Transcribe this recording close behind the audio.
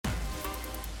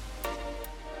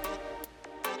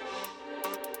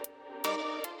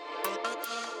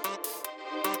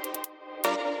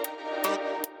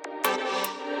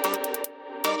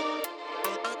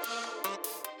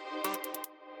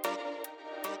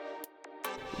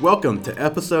Welcome to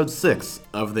episode 6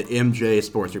 of the MJ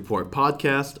Sports Report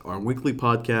podcast, our weekly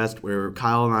podcast where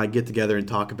Kyle and I get together and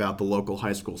talk about the local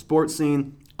high school sports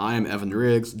scene. I am Evan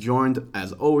Riggs, joined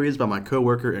as always by my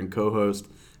coworker and co-host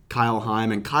Kyle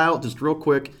Heim. And Kyle, just real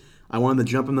quick, I wanted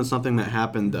to jump into something that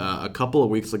happened a couple of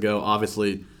weeks ago.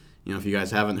 Obviously, if you guys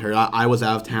haven't heard, I was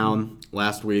out of town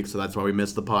last week, so that's why we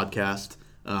missed the podcast.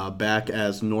 Back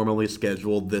as normally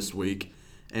scheduled this week.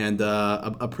 And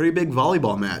a pretty big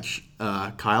volleyball match.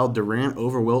 Kyle, Durant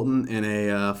over Wilton in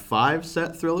a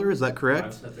 5-set thriller, is that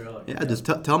correct? 5-set thriller. Yeah, just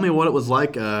tell me what it was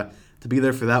like to be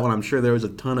there for that one. I'm sure there was a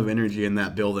ton of energy in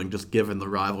that building, just given the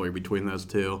rivalry between those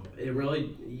two. It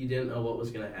really, you didn't know what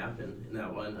was going to happen in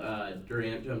that one.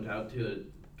 Durant jumped out to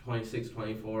a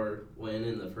 26-24 win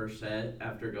in the first set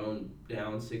after going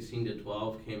down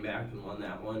 16-12, came back and won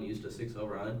that one, used a 6-0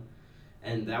 run.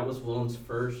 And that was Wilton's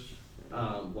first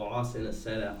loss in a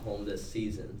set at home this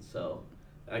season, so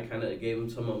that kind of gave him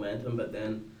some momentum. But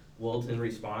then Wilton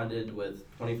responded with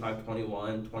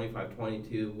 25-21,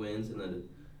 25-22 wins in the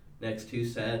next two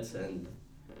sets, and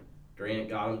Durant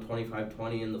got him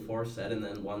 25-20 in the fourth set, and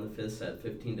then won the fifth set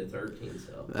 15-13.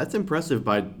 So that's impressive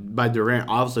by Durant.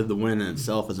 Obviously, the win in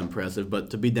itself is impressive, but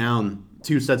to be down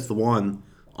 2-1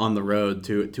 on the road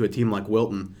to a team like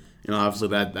Wilton. Obviously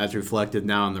that's reflected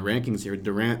now in the rankings here.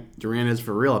 Durant is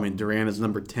for real. I mean, Durant is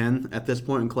number 10 at this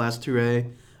point in Class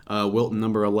 2A. Wilton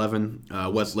number 11.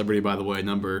 West Liberty, by the way,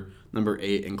 number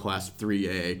 8 in Class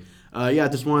 3A.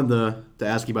 Just wanted to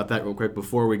ask you about that real quick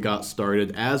before we got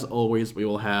started. As always, we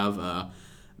will have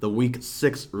the Week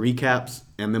 6 recaps,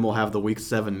 and then we'll have the Week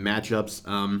 7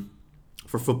 matchups.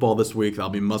 For football this week,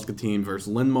 that'll be Muscatine versus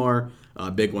Linn-Mar.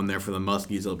 Big one there for the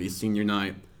Muskies. It'll be senior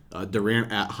night.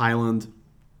 Durant at Highland.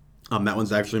 That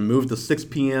one's actually moved to 6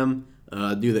 p.m.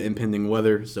 Due to the impending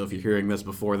weather. So if you're hearing this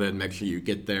before then, make sure you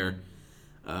get there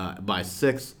by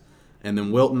 6. And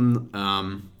then Wilton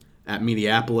at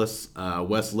Mediapolis,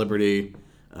 West Liberty,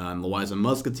 Louisa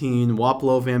Muscatine,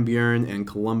 Wapello Van Buren, and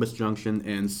Columbus Junction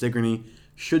and Sigourney.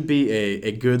 Should be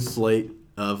a good slate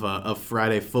of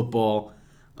Friday football.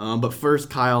 But first,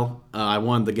 Kyle, I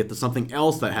wanted to get to something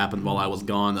else that happened while I was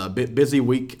gone. A bit busy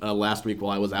week last week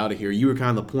while I was out of here. You were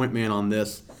kind of the point man on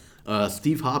this.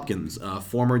 Steve Hopkins,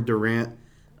 former Durant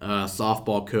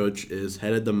softball coach, is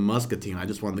headed to Muscatine. I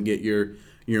just wanted to get your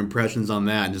impressions on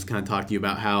that and just kind of talk to you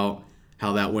about how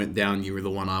that went down. You were the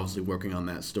one obviously working on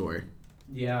that story.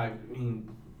 Yeah, I mean,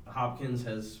 Hopkins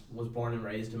was born and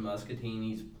raised in Muscatine.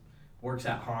 He works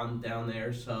at Hahn down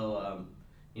there, so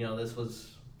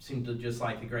this seemed to just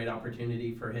like a great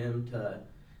opportunity for him to.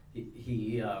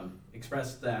 He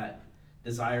expressed that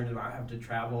desire to not have to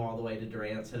travel all the way to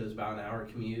Durant. Said it was about an hour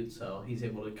commute, so he's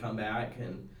able to come back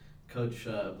and coach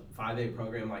a 5A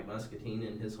program like Muscatine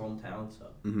in his hometown. So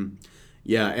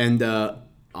Yeah, and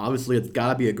obviously it's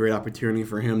got to be a great opportunity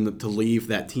for him to leave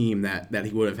that team that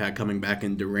he would have had coming back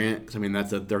in Durant. 'Cause, I mean,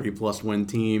 that's a 30-plus win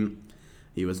team.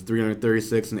 He was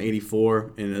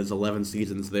 336-84 in his 11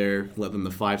 seasons there, led them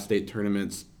to 5 state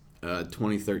tournaments,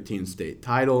 2013 state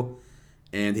title.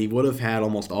 And he would have had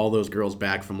almost all those girls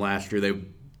back from last year.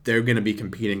 They're going to be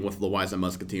competing with Louisa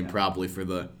Muscatine probably for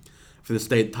the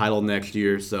state title next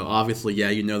year. So obviously,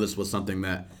 this was something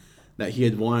that he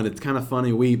had wanted. It's kind of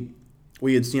funny.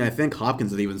 We had seen, I think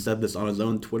Hopkins had even said this on his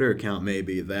own Twitter account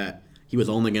maybe, that he was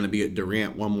only going to be at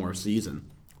Durant one more season.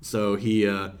 So he's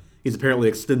apparently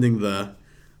extending the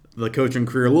coaching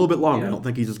career a little bit longer. I don't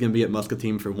think he's just going to be at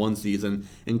Muscatine for one season.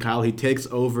 And Kyle, he takes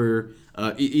over,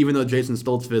 even though Jason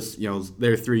Stoltzfus, is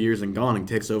there 3 years and gone, he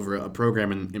takes over a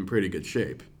program in pretty good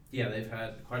shape. Yeah, they've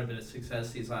had quite a bit of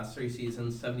success these last 3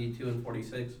 seasons,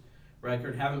 72-46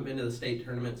 record. Haven't been to the state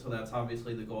tournament, so that's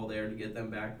obviously the goal there to get them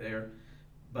back there.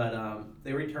 But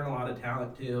they return a lot of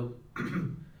talent too.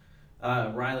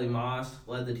 Riley Moss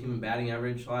led the team in batting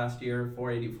average last year,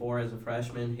 484 as a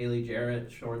freshman. Haley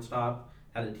Jarrett, shortstop,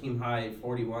 had a team-high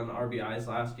 41 RBIs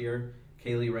last year.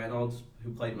 Kaylee Reynolds,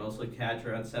 who played mostly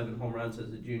catcher, had 7 home runs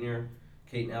as a junior.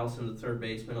 Kate Nelson, the third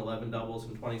baseman, 11 doubles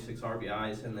and 26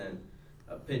 RBIs. And then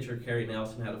pitcher Carrie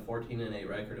Nelson had a 14-8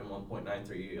 record and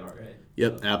 1.93 ERA.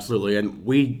 Yep, absolutely. And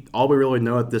all we really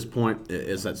know at this point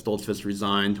is that Stoltzfus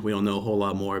resigned. We don't know a whole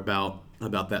lot more about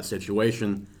that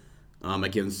situation.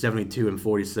 Again,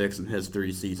 72-46 in his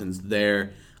 3 seasons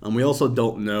there. We also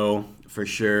don't know for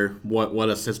sure what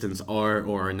assistants are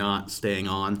or are not staying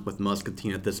on with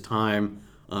Muscatine at this time.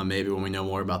 Maybe when we know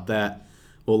more about that,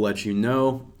 we'll let you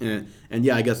know. And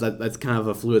I guess that's kind of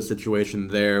a fluid situation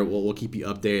there. We'll keep you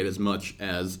updated as much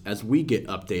as we get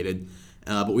updated.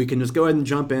 But we can just go ahead and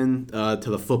jump in to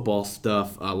the football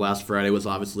stuff. Last Friday was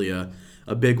obviously a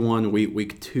big one,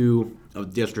 week 2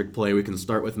 of district play. We can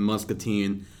start with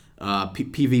Muscatine.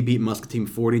 PV beat Muscatine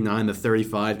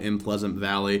 49-35 in Pleasant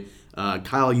Valley.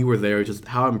 Kyle, you were there. Just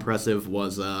how impressive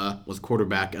was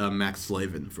quarterback Max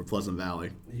Slavin for Pleasant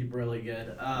Valley? He's really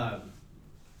good.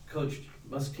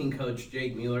 Muscatine coach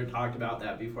Jake Mueller talked about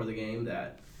that before the game,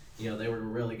 that they were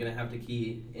really going to have to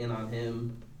key in on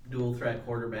him, dual threat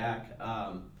quarterback.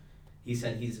 He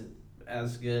said he's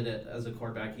as good as a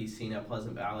quarterback he's seen at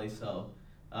Pleasant Valley. So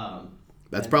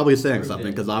that's probably saying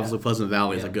something, because obviously Pleasant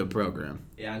Valley is a good program.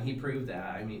 Yeah, and he proved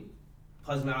that. I mean,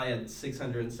 Pleasant Valley had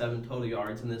 607 total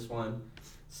yards in this one.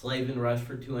 Slavin rushed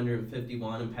for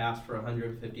 251 and passed for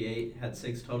 158, had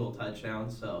 6 total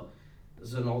touchdowns. So it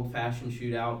was an old-fashioned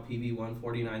shootout. PV won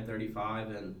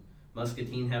 49-35, and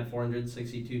Muscatine had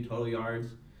 462 total yards.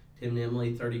 Tim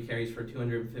Nimley, 30 carries for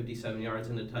 257 yards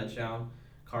and a touchdown.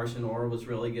 Carson Orr was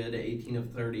really good, 18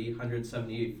 of 30,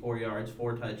 174 yards,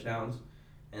 4 touchdowns.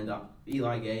 And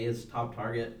Eli Gay, his top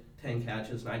target, 10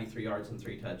 catches, 93 yards, and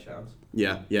 3 touchdowns.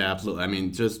 Yeah, absolutely. I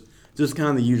mean, just kind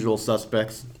of the usual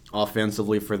suspects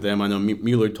offensively for them. I know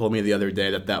Mueller told me the other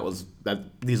day that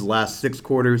these last 6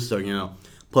 quarters, so,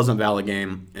 Pleasant Valley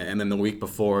game, and then the week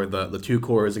before, the 2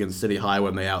 quarters against City High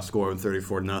when they outscored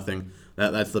 34-0.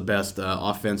 That's the best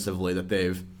offensively that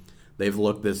they've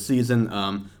looked this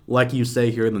season. Like you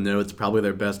say here in the notes, probably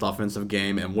their best offensive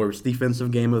game and worst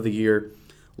defensive game of the year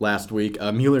last week.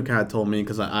 Mueller kind of told me,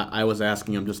 because I was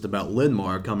asking him just about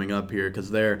Linn-Mar coming up here,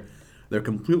 because they're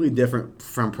completely different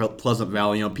from Pleasant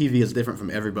Valley. PV is different from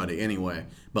everybody anyway,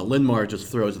 but Linn-Mar just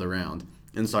throws it around.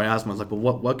 And so I asked him, I was like,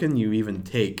 well, what can you even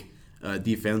take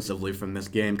defensively from this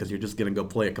game, because you're just going to go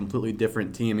play a completely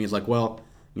different team? And he's like, well,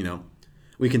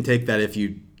 we can take that if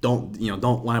you don't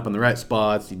line up in the right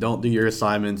spots, you don't do your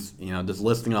assignments, just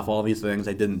listing off all these things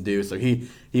they didn't do. So he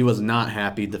was not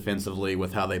happy defensively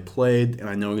with how they played, and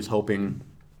I know he's hoping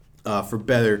for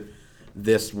better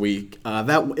this week.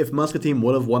 That if Muscatine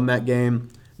would have won that game,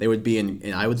 they would be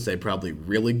in I would say probably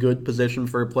really good position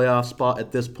for a playoff spot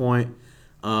at this point.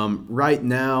 Right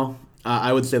now,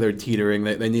 I would say they're teetering.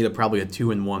 They need probably a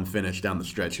 2-1 finish down the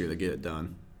stretch here to get it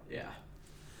done. Yeah.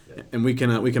 And we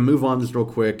can move on just real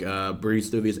quick, breeze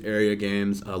through these area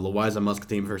games. Louisa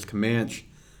Muscatine versus Comanche.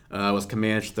 Was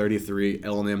Comanche 33,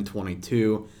 L&M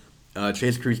 22.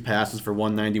 Chase Cruz passes for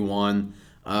 191.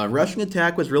 Rushing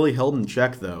attack was really held in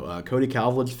check, though. Cody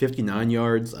Calvage, 59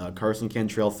 yards. Carson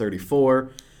Cantrell, 34.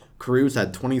 Cruz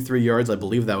had 23 yards. I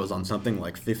believe that was on something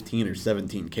like 15 or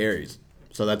 17 carries.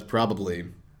 So that's probably,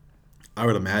 I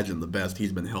would imagine, the best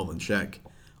he's been held in check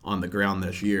on the ground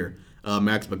this year.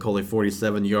 Max McCauley,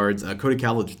 47 yards. Cody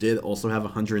Calvage did also have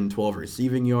 112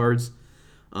 receiving yards.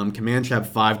 Comanche had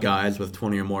 5 guys with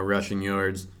 20 or more rushing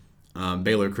yards.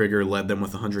 Baylor Krieger led them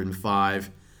with 105.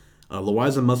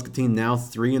 Louisa Muscatine now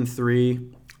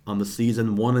 3-3 on the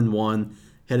season, 1-1,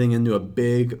 heading into a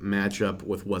big matchup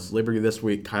with West Liberty this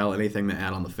week. Kyle, anything to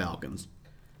add on the Falcons?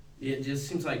 It just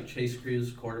seems like Chase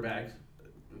Cruz, quarterback,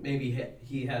 maybe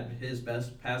he had his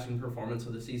best passing performance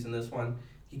of the season this one.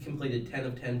 He completed 10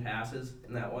 of 10 passes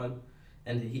in that one,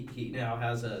 and he now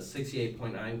has a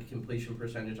 68.9 completion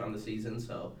percentage on the season,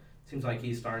 so it seems like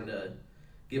he's starting to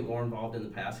get more involved in the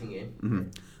passing game.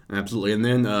 Mm-hmm. Absolutely. And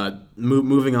then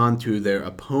moving on to their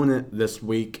opponent this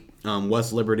week,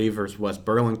 West Liberty versus West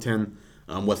Burlington.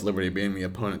 West Liberty being the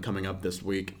opponent coming up this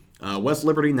week. West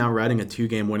Liberty now riding a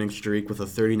 2-game winning streak with a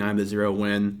 39-0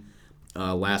 win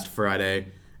last Friday.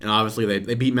 And obviously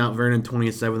they beat Mount Vernon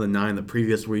 27-9 the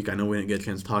previous week. I know we didn't get a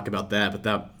chance to talk about that, but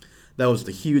that was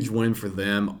the huge win for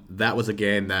them. That was a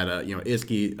game that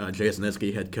Jason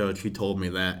Iskey, head coach, he told me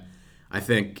that I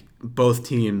think both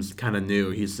teams kind of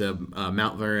knew. He said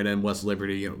Mount Vernon and West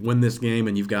Liberty, win this game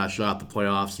and you've got a shot at the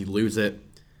playoffs. You lose it,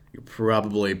 you're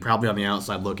probably on the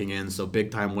outside looking in. So big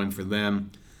time win for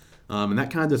them. And that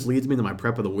kind of just leads me to my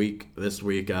prep of the week this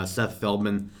week. Seth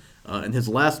Feldman, in his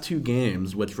last 2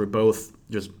 games, which were both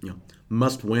just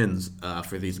must wins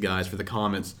for these guys, for the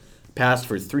Comets, passed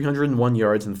for 301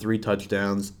 yards and 3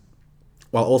 touchdowns,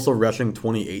 while also rushing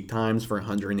 28 times for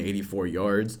 184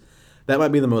 yards. That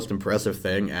might be the most impressive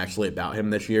thing actually about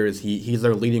him this year, is he's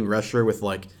their leading rusher with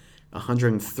like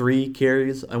 103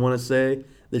 carries, I want to say.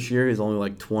 This year he's only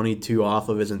like 22 off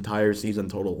of his entire season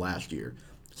total last year.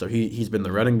 So he's been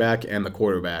the running back and the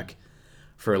quarterback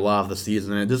for a lot of the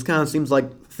season. And it just kind of seems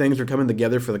like things are coming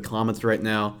together for the Comets right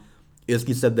now.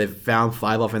 Iskey said they've found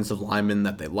 5 offensive linemen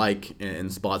that they like in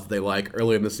spots that they like.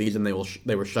 Early in the season, they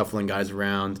were shuffling guys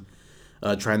around,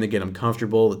 trying to get them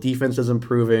comfortable. The defense is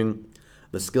improving.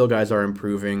 The skill guys are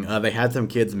improving. They had some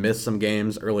kids miss some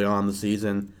games early on in the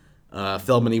season.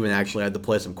 Feldman even actually had to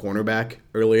play some cornerback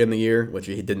early in the year, which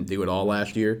he didn't do at all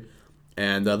last year.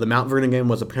 And the Mount Vernon game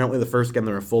was apparently the first game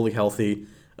they were fully healthy.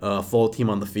 full team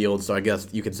on the field. So I guess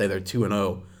you could say they're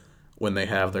 2-0 when they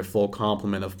have their full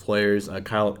complement of players.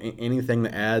 Kyle, anything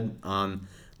to add on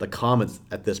the Comets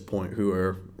at this point, who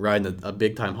are riding a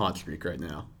big-time hot streak right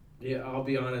now? Yeah, I'll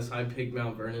be honest. I picked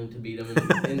Mount Vernon to beat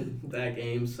them in that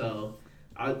game, so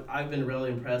I've been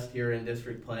really impressed here in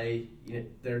district play.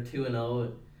 They're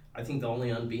 2-0. I think the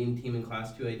only unbeaten team in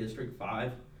Class 2A District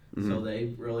 5, so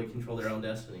they really control their own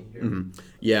destiny here.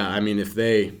 Yeah, I mean, if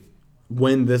they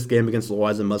win this game against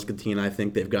Louisa Muscatine, I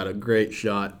think they've got a great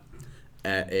shot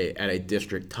at a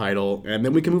district title. And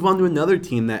then we can move on to another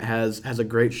team that has a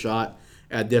great shot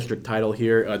at district title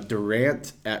here.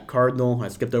 Durant at Cardinal. I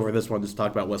skipped over this one, just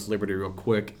talk about West Liberty real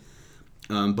quick.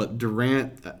 But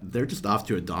Durant, they're just off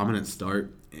to a dominant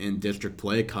start in district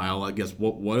play. Kyle, I guess,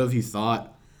 what have you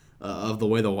thought of the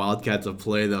way the Wildcats have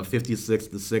played? A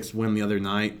 56-6 win the other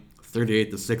night,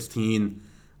 38-16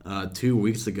 2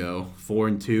 weeks ago,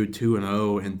 4-2,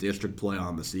 2-0 in district play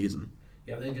on the season.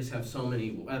 Yeah, they just have so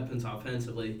many weapons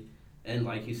offensively, and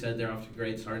like you said, they're off to a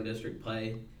great start in district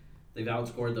play. They've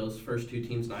outscored those first two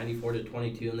teams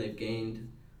 94-22, and they've gained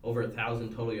over 1,000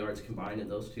 total yards combined in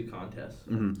those two contests.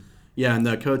 Yeah,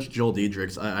 and Coach Joel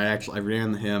Diedrichs, I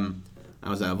ran him. I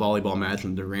was at a volleyball match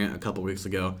in Durant a couple weeks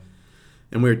ago,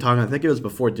 and we were talking. I think it was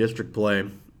before district play,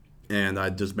 and I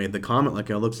just made the comment like,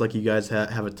 "It looks like you guys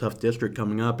have a tough district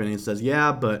coming up." And he says,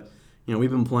 "Yeah, but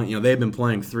we've been playing. They've been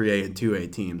playing 3A and 2A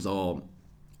teams all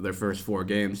their first 4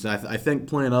 games. I think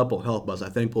playing up will help us. I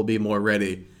think we'll be more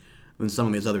ready than some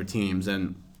of these other teams."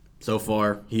 And so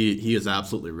far, he is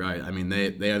absolutely right. I mean,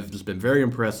 they have just been very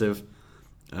impressive.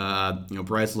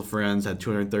 Bryce LaFrenz had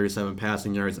 237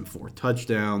 passing yards and 4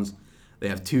 touchdowns. They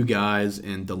have 2 guys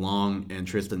in DeLong and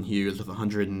Tristan Hughes with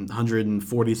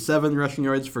 147 rushing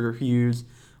yards for Hughes,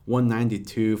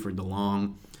 192 for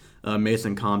DeLong.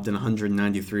 Mason Compton,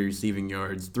 193 receiving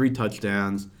yards, 3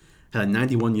 touchdowns, had a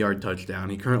 91-yard touchdown.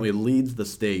 He currently leads the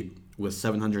state with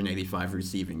 785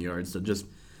 receiving yards. So just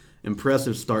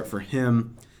impressive start for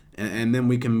him. And then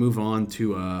we can move on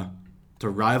to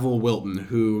rival Wilton,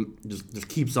 who just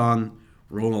keeps on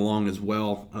rolling along as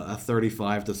well. A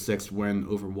 35-6 win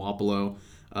over Wapello.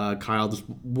 Kyle, just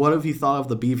what have you thought of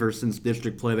the Beavers since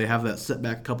district play? They have that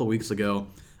setback a couple weeks ago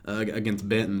against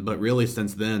Benton, but really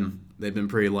since then they've been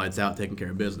pretty lights out, taking care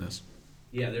of business.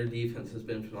 Yeah, their defense has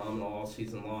been phenomenal all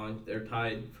season long. They're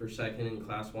tied for second in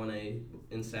Class 1A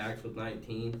in sacks with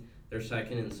 19. They're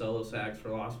second in solo sacks for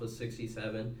loss with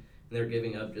 67, and they're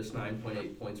giving up just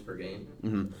 9.8 points per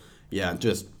game. Yeah,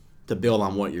 just to build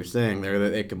on what you're saying there,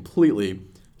 they completely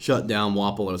shut down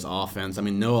Wapello's offense. I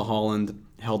mean, Noah Holland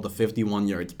held to 51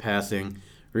 yards passing.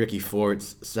 Ricky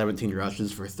Forts, 17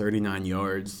 rushes for 39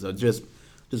 yards. So just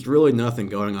really nothing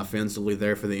going offensively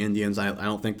there for the Indians. I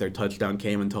don't think their touchdown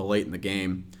came until late in the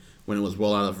game when it was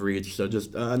well out of reach. So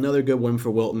just another good win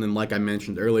for Wilton. And like I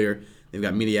mentioned earlier, they've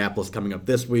got Mediapolis coming up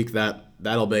this week.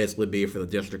 That'll basically be for the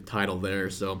district title there.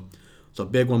 So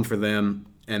big one for them.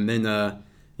 And then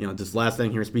just last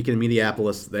thing here, speaking of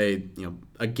Mediapolis, they,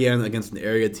 again against an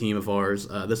area team of ours,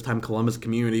 this time Columbus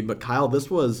Community. But Kyle, this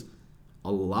was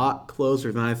a lot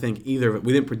closer than I think either of it.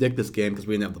 We didn't predict this game because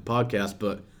we didn't have the podcast,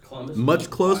 but Columbus much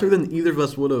closer than either of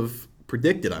us would have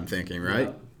predicted, I'm thinking,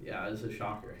 right? Yeah, it was a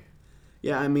shocker.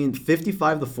 Yeah, I mean,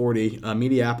 55-40,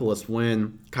 Mediapolis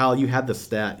win. Kyle, you had the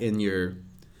stat in your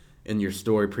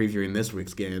story previewing this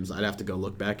week's games. I'd have to go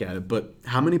look back at it. But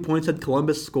how many points had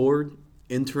Columbus scored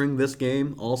entering this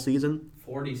game all season?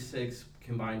 46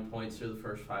 combined points through the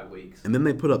first 5 weeks. And then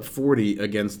they put up 40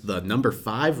 against the number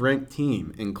 5 ranked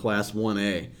team in Class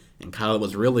 1A. And Kyle, it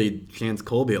was really Chance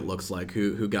Colby, it looks like,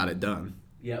 who got it done.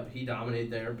 Yep, he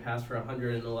dominated there. Passed for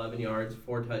 111 yards,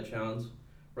 4 touchdowns,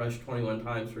 rushed 21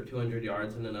 times for 200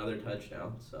 yards and another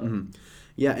touchdown. So.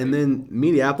 Yeah, and then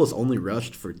Mediapolis only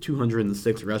rushed for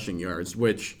 206 rushing yards,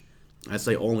 which I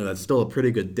say only, that's still a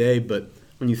pretty good day. But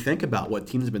when you think about what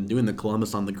teams have been doing to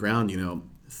Columbus on the ground,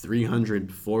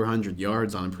 300, 400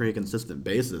 yards on a pretty consistent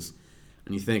basis,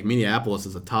 and you think Mediapolis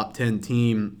is a top 10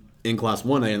 team in Class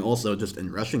 1A and also just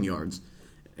in rushing yards,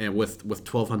 and with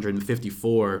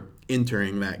 1,254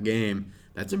 entering that game,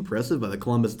 that's impressive by the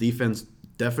Columbus defense.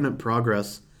 Definite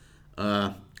progress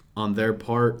on their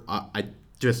part. I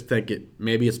just think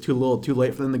maybe it's too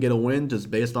late for them to get a win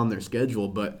just based on their schedule,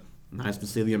 but nice to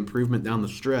see the improvement down the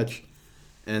stretch.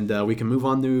 And we can move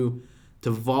on to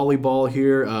volleyball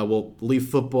here. We'll leave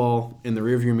football in the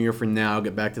rearview mirror for now.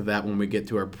 Get back to that when we get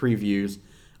to our previews.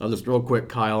 Just real quick,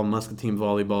 Kyle, Muscatine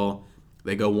volleyball.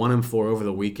 They go 1-4 over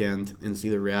the weekend in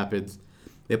Cedar Rapids.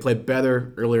 They played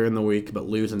better earlier in the week, but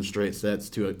lose in straight sets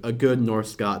to a good North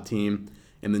Scott team.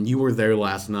 And then you were there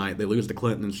last night. They lose to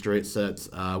Clinton in straight sets.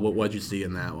 What'd you see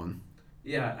in that one?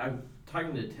 Yeah, I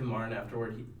talking to Tim Martin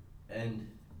afterward, and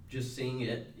just seeing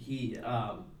it,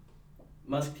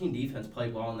 Muscatine defense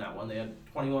played well in that one. They had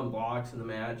 21 blocks in the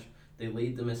match. They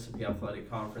lead the Mississippi Athletic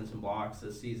Conference in blocks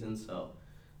this season, so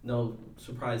no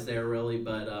surprise there really.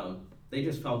 But they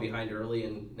just fell behind early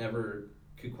and never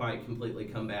could quite completely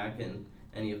come back in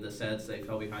any of the sets. They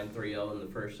fell behind 3-0 in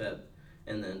the first set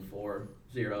and then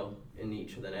 4-0 in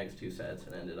each of the next two sets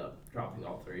and ended up dropping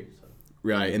all three. So.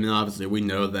 Right, and then obviously we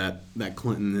know that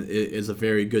Clinton is a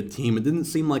very good team. It didn't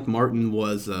seem like Martin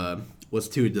was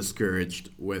too discouraged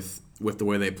with the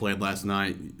way they played last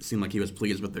night. It seemed like he was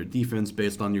pleased with their defense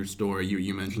based on your story.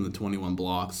 You mentioned the 21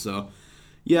 blocks. So,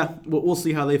 yeah, we'll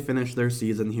see how they finish their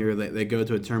season here. They go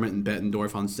to a tournament in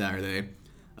Bettendorf on Saturday,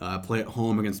 play at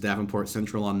home against Davenport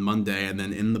Central on Monday, and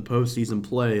then in the postseason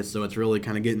play. So it's really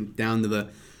kind of getting down to the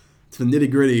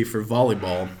nitty-gritty for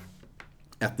volleyball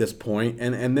at this point.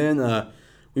 And then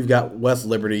we've got West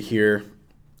Liberty here.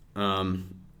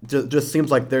 Just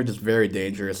seems like they're just very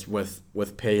dangerous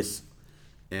with Pace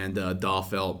and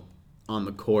Dahlfeld on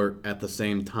the court at the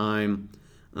same time.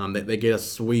 They get a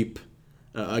sweep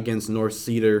against North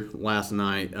Cedar last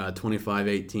night,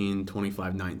 25-18,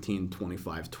 25-19,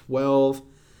 25-12.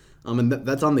 And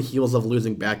that's on the heels of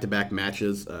losing back-to-back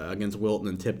matches against Wilton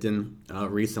and Tipton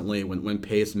recently when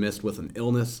Pace missed with an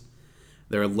illness.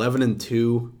 They're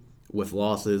 11-2 with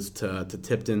losses to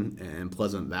Tipton and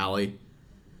Pleasant Valley.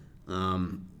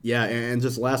 And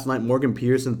just last night, Morgan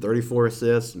Pearson, 34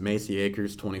 assists, Macy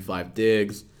Akers, 25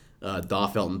 digs,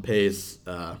 Dahlfeld and Pace,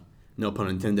 no pun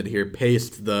intended here,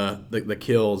 paced the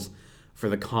kills for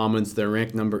the Commons. They're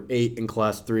ranked number 8 in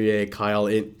Class 3A. Kyle,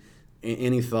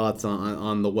 any thoughts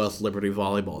on the West Liberty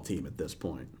volleyball team at this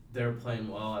point? They're playing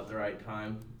well at the right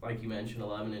time. Like you mentioned,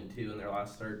 11-2 in their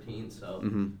last 13, so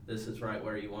this is right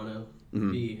where you want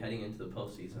to be heading into the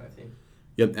postseason, I think.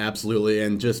 Yep, absolutely.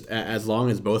 And just as long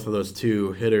as both of those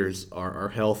two hitters are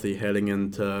healthy heading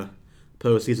into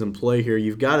postseason play here,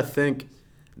 you've got to think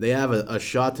they have a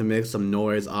shot to make some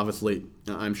noise. Obviously,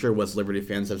 I'm sure West Liberty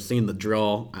fans have seen the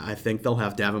draw. I think they'll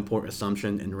have Davenport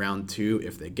Assumption in round 2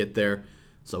 if they get there.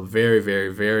 So very, very,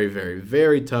 very, very,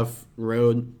 very tough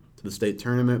road to the state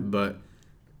tournament. But,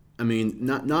 I mean,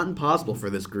 not impossible for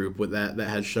this group with that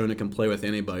has shown it can play with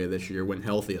anybody this year, when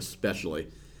healthy especially.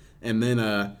 And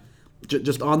then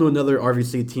just on to another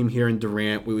RVC team here in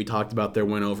Durant. We talked about their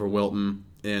win over Wilton.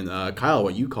 And Kyle,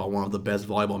 what you call one of the best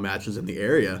volleyball matches in the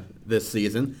area this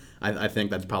season. I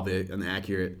think that's probably an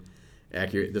accurate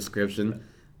description.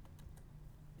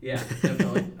 Yeah,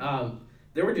 definitely.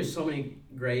 There were just so many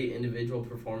great individual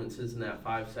performances in that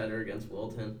 5-setter against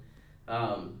Wilton.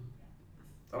 I'll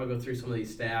go through some of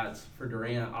these stats. For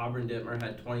Durant, Auburn Dittmer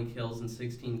had 20 kills and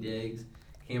 16 digs.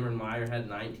 Cameron Meyer had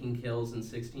 19 kills and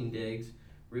 16 digs.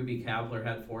 Ruby Kapler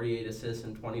had 48 assists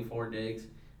and 24 digs.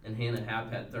 And Hannah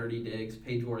Happ had 30 digs.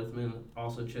 Paige Worthman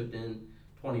also chipped in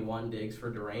 21 digs for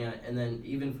Durant. And then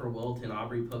even for Wilton,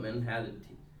 Aubrey Putman had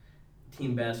a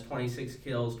team best 26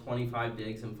 kills, 25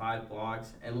 digs, and 5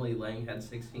 blocks. Emily Lang had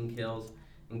 16 kills,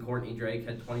 and Courtney Drake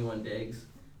had 21 digs.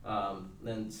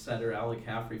 Then setter Alec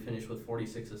Caffrey finished with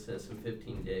 46 assists and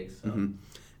 15 digs. So.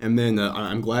 And then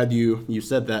I'm glad you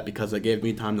said that, because it gave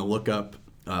me time to look up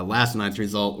last night's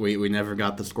result. We never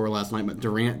got the score last night, but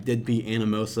Durant did beat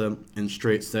Anamosa in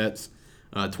straight sets,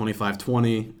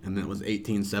 25-20, and then it was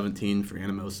 18-17 for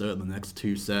Anamosa in the next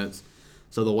 2 sets.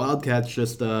 So the Wildcats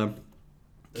just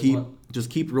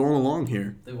keep rolling along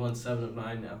here. They won 7 of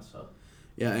 9 now, so.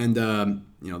 Yeah, and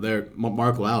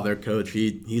Mark Lau, their coach,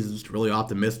 he's just really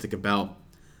optimistic about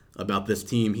this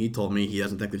team. He told me he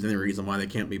doesn't think there's any reason why they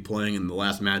can't be playing in the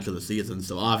last match of the season.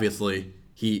 So obviously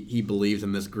he believes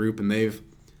in this group, and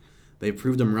they've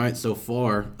proved him right so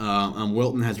far.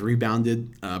 Wilton has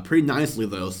rebounded pretty nicely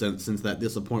though since that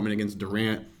disappointment against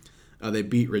Durant. They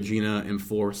beat Regina in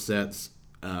 4 sets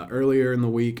earlier in the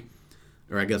week,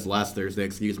 or I guess last Thursday.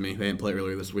 Excuse me, they didn't play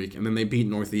earlier this week, and then they beat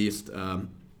Northeast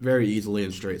very easily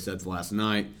in straight sets last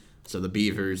night. So the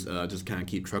Beavers just kind of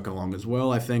keep trucking along as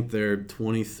well. I think they're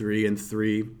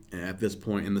 23-3 at this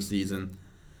point in the season.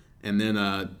 And then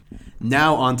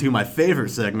now on to my favorite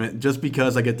segment, just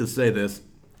because I get to say this.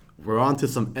 We're on to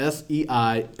some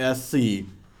SEISC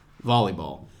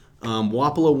volleyball.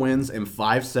 Wapello wins in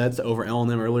 5 sets over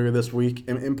L&M earlier this week.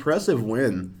 An impressive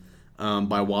win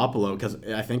by Wapello, because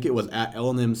I think it was at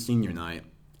L&M senior night.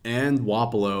 And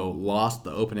Wapello lost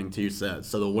the opening 2 sets.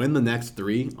 So to win the next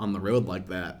 3 on the road like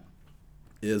that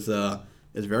is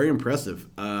very impressive.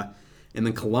 And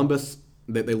then Columbus,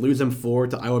 they lose in 4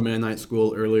 to Iowa Mennonite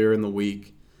School earlier in the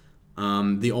week.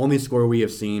 The only score we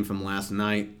have seen from last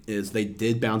night is they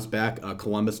did bounce back.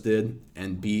 Columbus did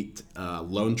and beat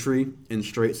Lone Tree in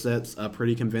straight sets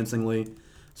pretty convincingly.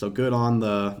 So good on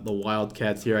the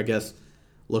Wildcats here, I guess.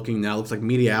 Looking now, looks like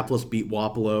Mediapolis beat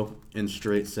Wapello in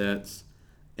straight sets.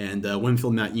 And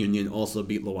Winfield Mount Union also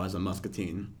beat Louisa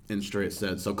Muscatine in straight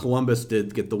sets. So Columbus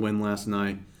did get the win last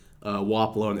night.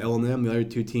 Wapello and L&M, the other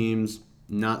two teams,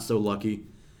 not so lucky.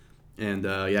 And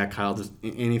Kyle, just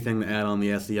anything to add on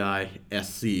the SEI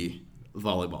SC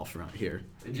volleyball front here?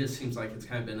 It just seems like it's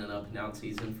kind of been an up and down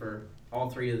season for all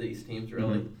three of these teams,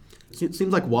 really. Mm-hmm. It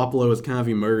seems like Wapello has kind of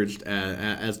emerged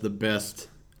as the best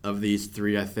of these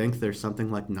three. I think they're something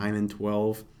like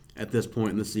 9-12 at this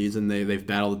point in the season. They've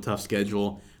battled a tough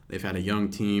schedule. They've had a young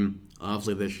team,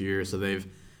 obviously, this year. So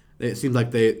it seems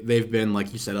like they've been,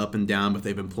 like you said, up and down, but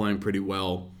they've been playing pretty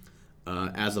well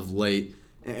as of late.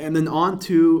 And then on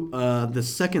to the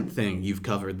second thing you've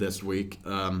covered this week.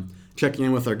 Checking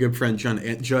in with our good friend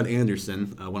Judd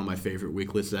Anderson, one of my favorite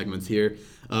weekly segments here.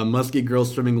 Muskie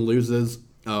girls swimming loses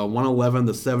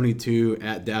 111-72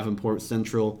 at Davenport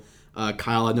Central.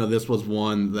 Kyle, I know this was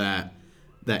one that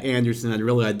Anderson had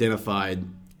really identified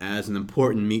as an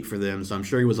important meet for them, so I'm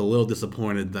sure he was a little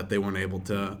disappointed that they weren't able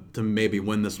to maybe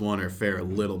win this one or fare a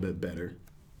little bit better.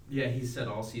 Yeah, he said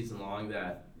all season long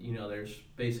that, there's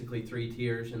basically three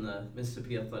tiers in the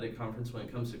Mississippi Athletic Conference when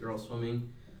it comes to girls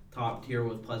swimming. Top tier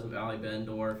with Pleasant Valley,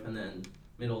 Bettendorf, and then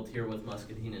middle tier with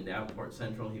Muscatine and Davenport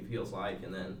Central, he feels like,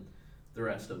 and then the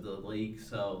rest of the league.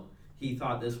 So he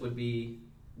thought this would be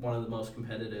one of the most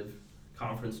competitive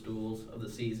conference duels of the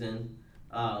season,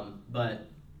 but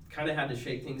kind of had to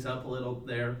shake things up a little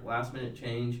there. Last minute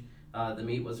change. The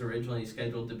meet was originally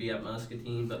scheduled to be at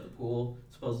Muscatine, but the pool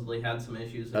supposedly had some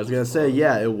issues. I was going to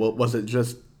say, was it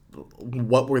just,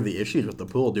 what were the issues with the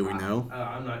pool? Do we know?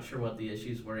 I'm not sure what the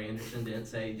issues were. Anderson didn't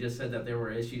say. He just said that there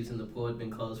were issues and the pool had been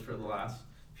closed for the last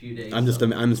few days. I'm just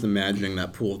imagining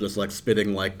that pool just like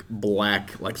spitting like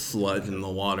black like sludge in the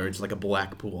water. It's like a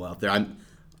black pool out there.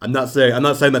 I'm not saying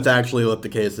that's actually what the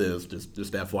case is. Just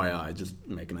FYI, just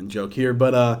making a joke here.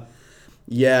 But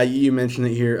you mentioned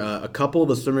it here. A couple of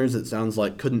the swimmers, it sounds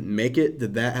like, couldn't make it.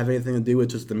 Did that have anything to do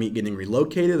with just the meet getting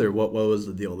relocated, or what was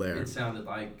the deal there? It sounded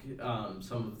like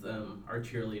some of them are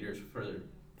cheerleaders for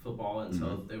football, and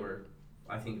so they were,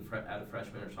 I think, at a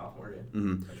freshman or sophomore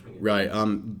game. Right.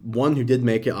 One who did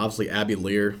make it, obviously, Abby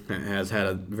Lear, has had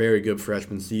a very good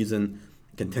freshman season.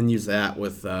 Continues that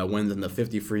with wins in the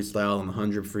 50 freestyle and the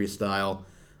 100 freestyle.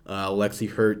 Lexi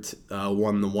Hurt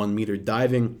won the 1 meter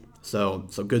diving. So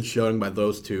good showing by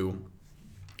those two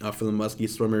for the Muskie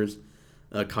swimmers.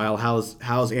 Kyle,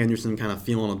 how's Anderson kind of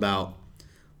feeling about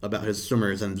his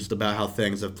swimmers and just about how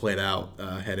things have played out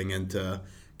heading into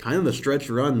kind of the stretch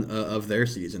run of their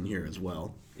season here as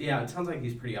well? Yeah, it sounds like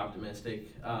he's pretty optimistic.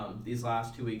 These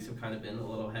last 2 weeks have kind of been a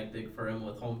little hectic for him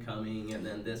with homecoming, and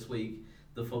then this week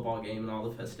the football game and all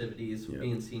the festivities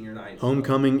being senior night.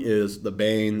 Homecoming is the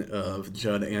bane of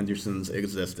Judd Anderson's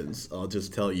existence. I'll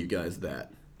just tell you guys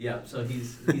that. Yeah, so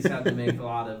he's had to make a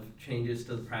lot of changes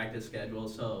to the practice schedule,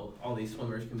 so all these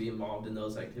swimmers can be involved in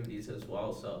those activities as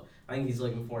well. So I think he's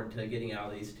looking forward to getting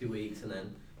out of these 2 weeks and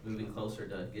then moving closer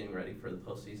to getting ready for the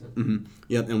postseason. Mm-hmm.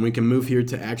 Yep, and we can move here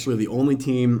to actually the only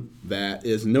team that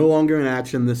is no longer in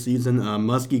action this season,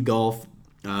 Muskie Golf.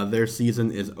 Their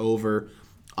season is over.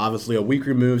 Obviously, a week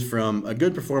removed from a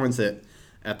good performance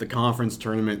at the conference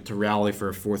tournament to rally for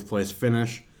a fourth-place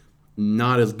finish.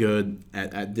 Not as good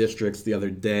at districts the other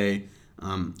day.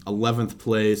 11th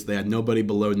place. They had nobody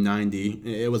below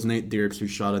 90. It was Nate Dierks who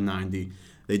shot a 90.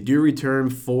 They do return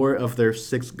 4 of their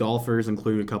 6 golfers,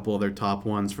 including a couple of their top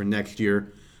ones, for next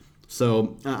year.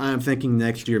 So I'm thinking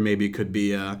next year maybe could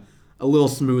be a little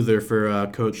smoother for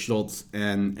Coach Schultz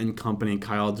and company.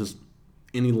 Kyle, just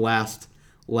any last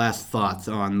thoughts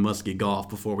on Muskie Golf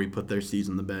before we put their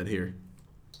season to bed here?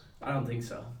 I don't think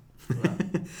so.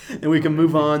 And we can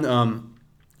move on.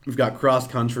 We've got cross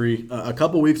country. A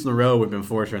couple weeks in a row, we've been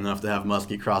fortunate enough to have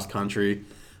Muskie cross country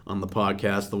on the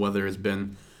podcast. The weather has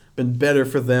been better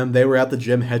for them. They were at the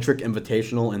Jim Hetrick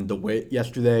Invitational in DeWitt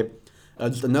yesterday.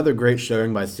 Just another great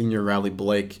showing by senior Riley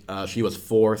Blake. She was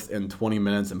 4th in 20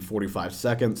 minutes and 45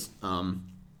 seconds.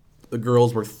 The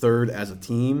girls were 3rd as a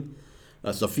team.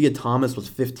 Sophia Thomas was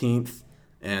 15th,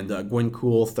 and Gwen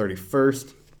Cool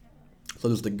 31st. So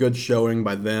just a good showing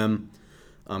by them.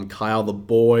 Kyle, the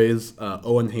boys,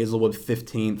 Owen Hazelwood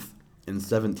 15th in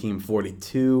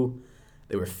 17:42.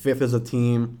 They were 5th as a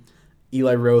team.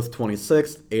 Eli Roth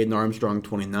 26th, Aiden Armstrong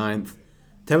 29th.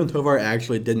 Tevin Tovar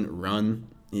actually didn't run.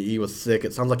 He was sick.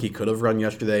 It sounds like he could have run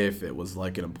yesterday if it was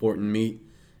like an important meet,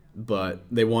 but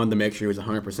they wanted to make sure he was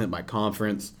 100% by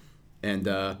conference.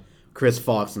 And Chris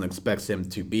Foxton expects him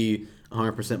to be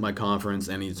 100% by conference,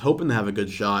 and he's hoping to have a good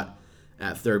shot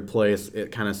at third place.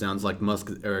 It kind of sounds like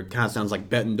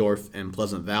Bettendorf and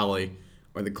Pleasant Valley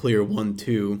are the clear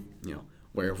 1-2,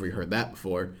 wherever we heard that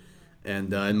before.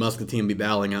 And Muscatine be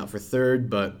battling out for third,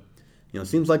 but it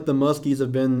seems like the Muskies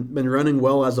have been running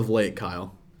well as of late,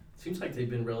 Kyle. Seems like they've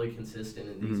been really consistent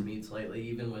in these meets lately,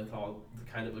 even with all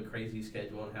the kind of a crazy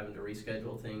schedule and having to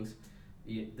reschedule things.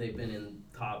 They've been in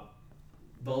top.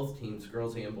 Both teams,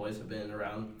 girls and boys, have been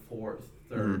around fourth,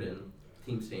 third, in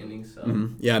team standings. So.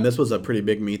 Yeah, and this was a pretty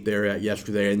big meet there at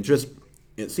yesterday, and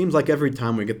it seems like every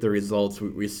time we get the results,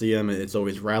 we see them. It's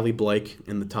always Riley Blake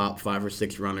in the top 5 or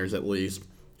 6 runners at least,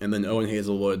 and then Owen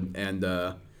Hazelwood and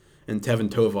Tevin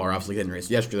Tovar. Obviously didn't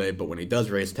race yesterday, but when he does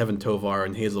race, Tevin Tovar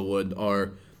and Hazelwood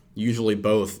are usually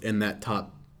both in that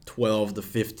top 12 to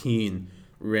 15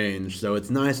 range. So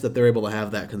it's nice that they're able to have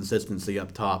that consistency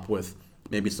up top with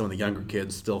maybe some of the younger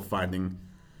kids still finding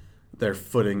their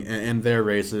footing and their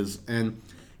races. And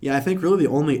yeah, I think really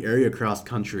the only area cross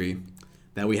country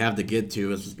that we have to get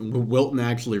to is Wilton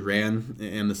actually ran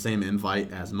in the same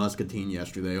invite as Muscatine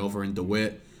yesterday over in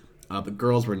DeWitt. The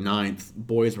girls were 9th,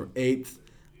 boys were 8th.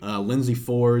 Lindsey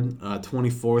Ford,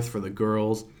 24th for the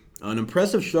girls. An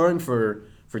impressive showing for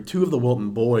 2 of the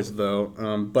Wilton boys, though.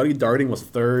 Buddy Darting was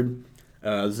 3rd,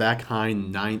 Zach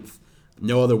Hine 9th.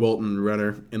 No other Wilton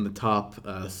runner in the top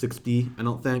 60, I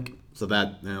don't think. So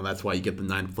that's why you get the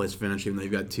 9th place finish, even though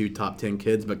you've got 2 top 10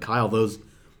 kids. But Kyle, those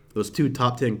 2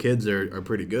 top 10 kids are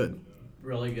pretty good.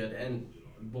 Really good. And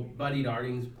Buddy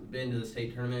Darting's been to the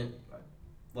state tournament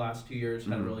the last 2 years,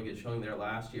 had a really good showing there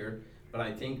last year. But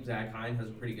I think Zach Hine has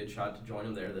a pretty good shot to join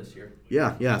him there this year.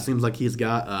 Yeah, it seems like he's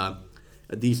got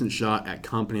a decent shot at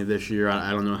company this year.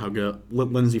 I don't know how good.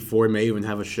 Lindsey Ford may even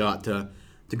have a shot to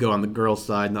go on the girls'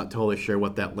 side. Not totally sure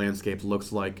what that landscape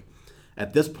looks like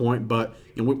at this point, but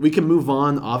we can move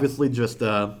on. Obviously, just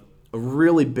a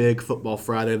really big football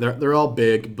Friday. They're all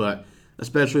big, but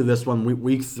especially this one,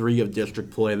 week 3 of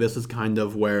district play. This is kind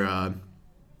of where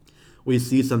we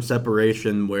see some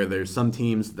separation, where there's some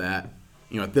teams that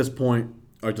at this point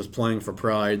are just playing for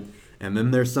pride, and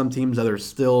then there's some teams that are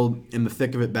still in the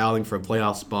thick of it battling for a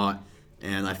playoff spot.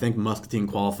 And I think Muscatine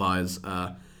qualifies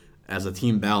as a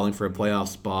team battling for a playoff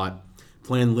spot,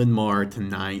 playing Linn-Mar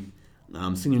tonight.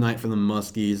 Senior night for the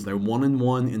Muskies. They're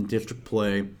 1-1 in district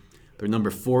play. They're number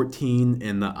 14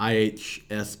 in the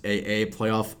IHSAA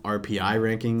playoff RPI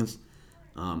rankings.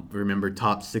 Remember,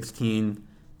 top 16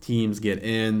 teams get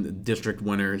in. The district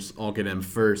winners all get in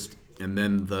first, and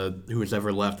then who's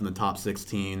ever left in the top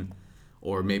 16,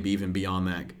 or maybe even beyond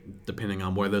that, depending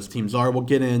on where those teams are, will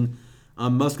get in.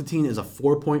 Muscatine is a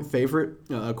 4-point favorite,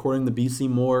 according to BC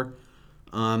Moore.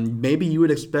 Maybe you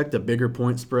would expect a bigger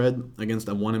point spread against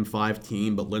a 1-5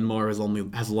 team, but Linn-Mar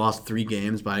has lost 3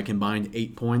 games by a combined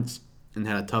 8 points and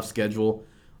had a tough schedule,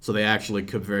 so they actually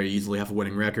could very easily have a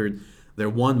winning record. Their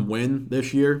one win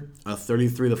this year, a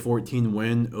 33-14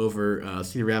 win over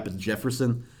Cedar Rapids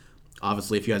Jefferson.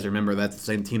 Obviously, if you guys remember, that's the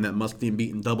same team that Muscatine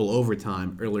beat in double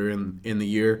overtime earlier in the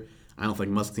year. I don't think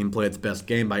Muscatine played its best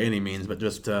game by any means, but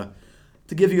just to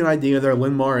give you an idea there,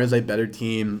 Linn-Mar is a better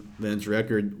team than its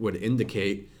record would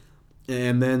indicate.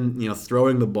 And then,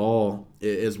 throwing the ball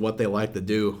is what they like to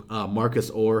do. Marcus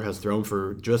Orr has thrown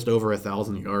for just over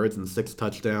 1,000 yards and 6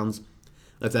 touchdowns.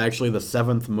 That's actually the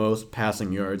 7th most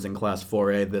passing yards in Class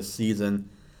 4A this season.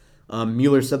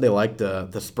 Mueller said they like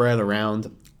to spread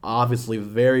around. Obviously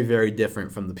very, very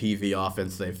different from the PV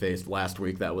offense they faced last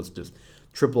week. That was just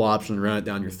triple option, run it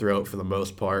down your throat for the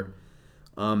most part.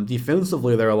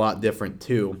 Defensively, they're a lot different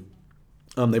too.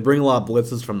 They bring a lot of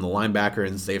blitzes from the linebacker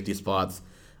and safety spots.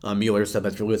 Mueller said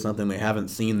that's really something they haven't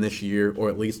seen this year, or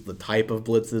at least the type of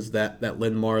blitzes that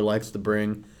Linn-Mar likes to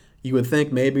bring. You would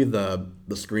think maybe the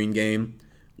screen game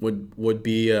would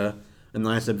be a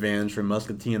nice advantage for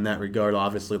Muscatine in that regard.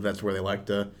 Obviously, that's where they like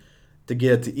to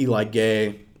get to Eli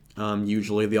Gay.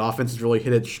 Usually, the offense has really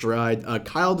hit its stride.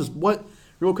 Kyle,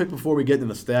 real quick before we get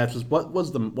into the stats, what's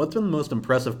been the most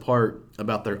impressive part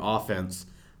about their offense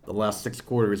the last 6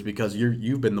 quarters? Because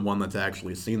you've been the one that's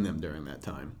actually seen them during that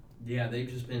time. Yeah, they've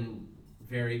just been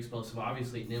very explosive.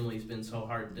 Obviously, Nimley's been so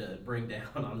hard to bring down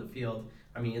on the field.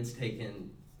 I mean, it's taken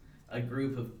a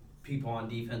group of people on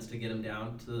defense to get him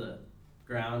down to the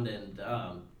ground, and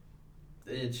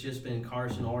it's just been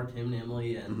Carson Orr, Tim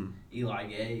Nimley, and Eli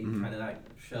Gay, kind of that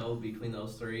show between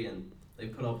those 3, and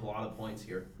they've put up a lot of points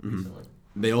here recently.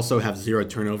 They also have 0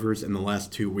 turnovers in the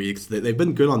last 2 weeks. They've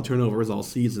been good on turnovers all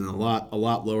season, a lot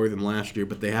lower than last year,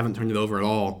 but they haven't turned it over at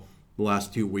all the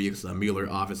last 2 weeks. Mueller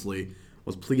obviously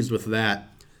was pleased with that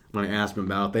when I asked him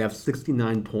about it. They have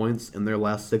 69 points in their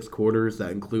last 6 quarters.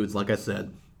 That includes, like I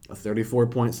said, a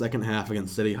 34-point second half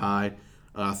against City High,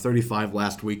 35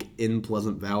 last week in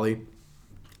Pleasant Valley.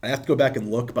 I have to go back and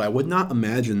look, but I would not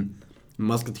imagine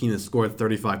Muscatine has scored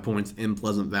 35 points in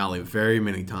Pleasant Valley very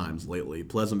many times lately.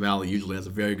 Pleasant Valley usually has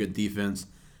a very good defense,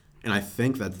 and I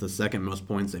think that's the second most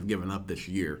points they've given up this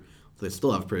year. So they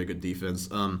still have pretty good defense.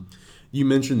 You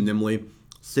mentioned Nimley,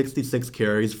 66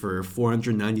 carries for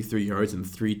 493 yards and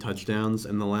 3 touchdowns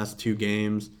in the last 2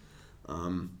 games.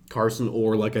 Carson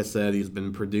Orr, like I said, he's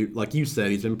been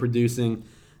producing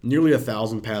nearly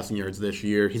 1,000 passing yards this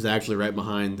year. He's actually right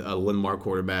behind Linn-Mar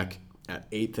quarterback at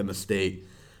 8th in the state.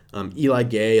 Eli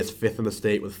Gay is 5th in the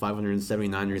state with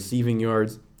 579 receiving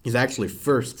yards. He's actually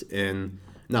first in,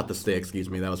 not the state, excuse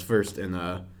me, that was first in,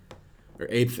 or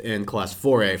 8th in Class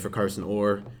 4A for Carson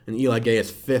Orr. And Eli Gay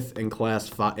is 5th in Class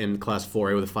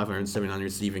 4A with 579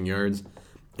 receiving yards. And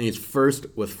he's first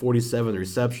with 47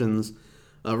 receptions.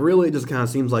 Really, it just kind of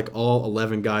seems like all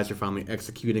 11 guys are finally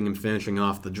executing and finishing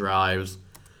off the drives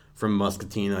from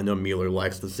Muscatine. I know Mueller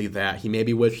likes to see that. He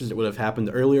maybe wishes it would have happened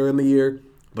earlier in the year,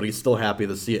 but he's still happy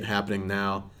to see it happening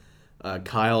now.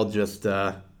 Kyle, just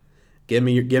give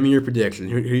me your prediction.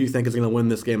 Who do you think is going to win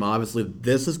this game? Obviously,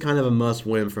 this is kind of a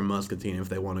must-win for Muscatine if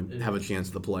they want to have a chance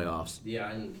at the playoffs.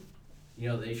 Yeah, and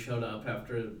they showed up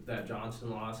after that Johnson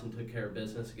loss and took care of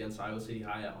business against Iowa City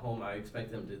High at home. I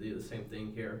expect them to do the same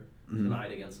thing here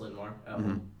tonight against Linn-Mar at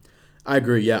home. I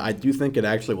agree. Yeah, I do think it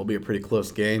actually will be a pretty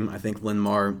close game. I think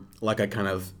Linn-Mar, like I kind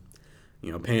of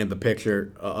painted the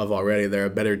picture of already, they're a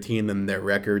better team than their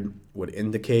record would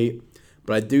indicate.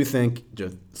 But I do think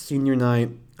just senior night,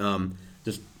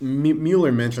 just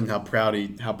Mueller mentioned how proud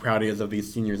he is of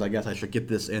these seniors. I guess I should get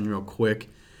this in real quick.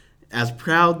 As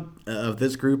proud of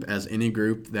this group as any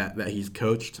group that he's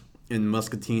coached in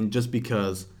Muscatine, just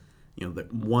because they're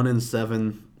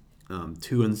 1-7,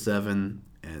 2-7,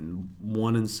 and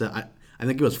 1-7. I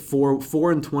think it was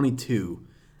 4-22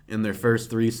 in their first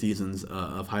 3 seasons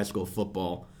of high school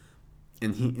football,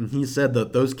 and he said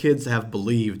that those kids have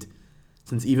believed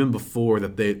since even before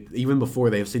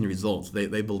they have seen results.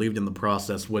 They believed in the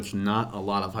process, which not a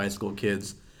lot of high school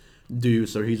kids do.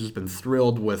 So he's just been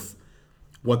thrilled with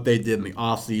what they did in the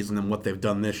offseason and what they've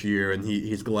done this year, and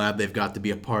he's glad they've got to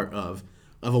be a part of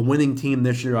a winning team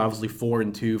this year. Obviously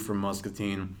 4-2 for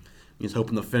Muscatine. He's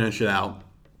hoping to finish it out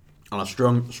on a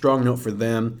strong note for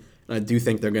them. And I do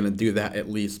think they're going to do that at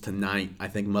least tonight. I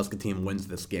think Muscatine wins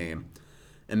this game.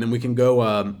 And then we can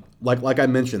go, like I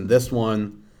mentioned, this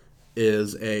one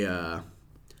is a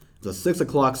 6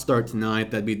 o'clock start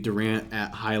tonight. That'd be Durant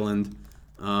at Highland.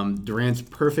 Durant's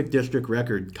perfect district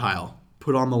record, Kyle,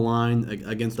 put on the line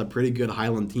against a pretty good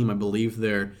Highland team. I believe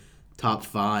they're top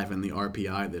 5 in the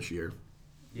RPI this year.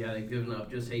 Yeah, they've given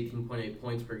up just 18.8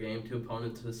 points per game to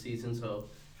opponents this season, so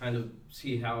kind of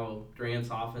see how Durant's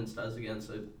offense does against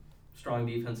a strong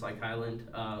defense like Highland.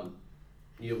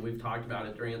 We've talked about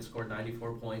it. Durant scored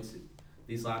 94 points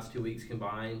these last 2 weeks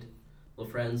combined.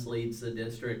 LaFrenz leads the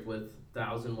district with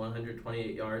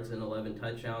 1,128 yards and 11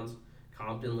 touchdowns.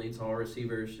 Compton leads all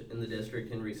receivers in the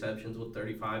district in receptions with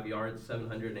 35 yards,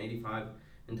 785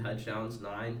 and touchdowns,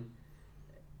 9.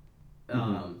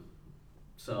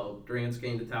 So Durant's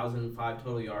gained 1,005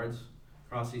 total yards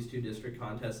across these 2 district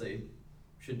contests. They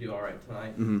should do all right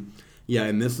tonight. Yeah,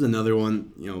 and this is another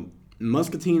one.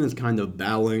 Muscatine is kind of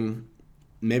battling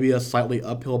maybe a slightly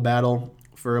uphill battle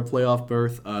for a playoff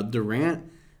berth.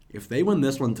 Durant, if they win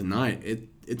this one tonight,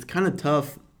 it's kind of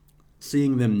tough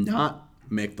seeing them not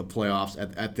make the playoffs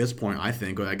at this point, I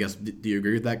think. I guess, do you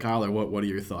agree with that, Kyle, or what are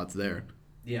your thoughts there?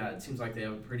 Yeah, it seems like they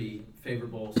have a pretty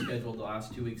favorable schedule the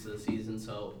last 2 weeks of the season,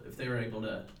 so if they were able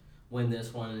to win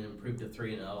this one and improve to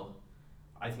 3-0,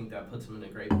 I think that puts them in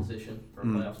a great position for a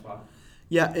playoff spot.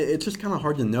 Yeah, it's just kind of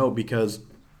hard to know because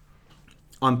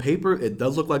on paper it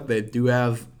does look like they do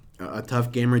have a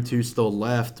tough game or 2 still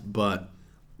left, but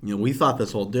we thought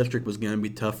this whole district was going to be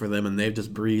tough for them, and they've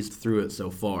just breezed through it so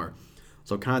far.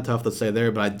 So kind of tough to say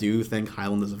there, but I do think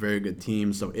Highland is a very good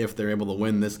team, so if they're able to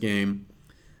win this game,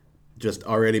 just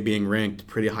already being ranked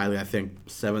pretty highly, I think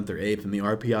 7th or 8th in the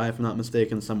RPI, if I'm not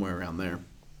mistaken, somewhere around there.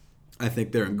 I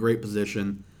think they're in great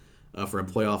position for a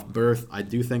playoff berth. I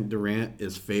do think Durant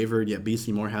is favored, yet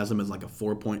BC Moore has them as like a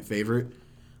 4-point favorite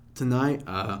tonight.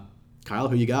 Kyle,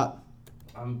 who you got?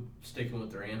 I'm sticking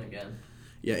with Durant again.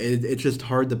 Yeah, it's just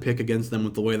hard to pick against them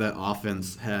with the way that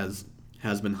offense has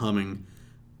been humming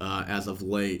as of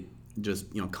late. Just,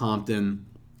 Compton,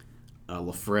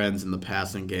 LaFrenz in the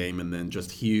passing game, and then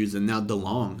just Hughes, and now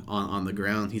DeLong on the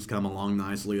ground. He's come along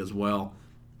nicely as well.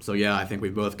 So, yeah, I think we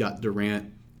both got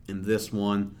Durant in this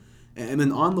one. And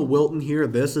then on the Wilton here,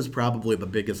 this is probably the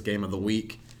biggest game of the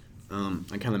week.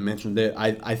 I kind of mentioned it.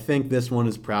 I think this one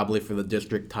is probably for the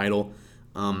district title.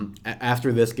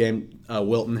 After this game,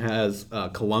 Wilton has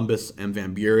Columbus and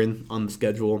Van Buren on the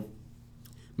schedule.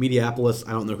 Mediapolis,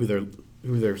 I don't know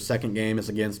who their second game is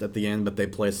against at the end, but they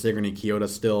play Sigourney Keota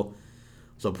still,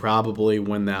 so probably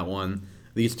win that one.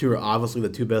 These two are obviously the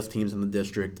two best teams in the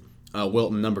district.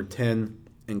 Wilton number 10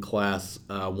 in Class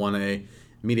 1A,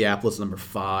 Mediapolis number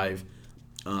 5.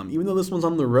 Even though this one's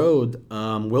on the road,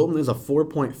 Wilton is a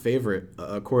 4-point favorite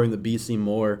according to BC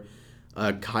Moore.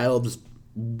 Kyle, just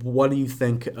what do you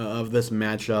think of this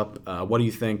matchup? What do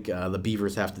you think the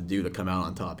Beavers have to do to come out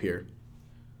on top here?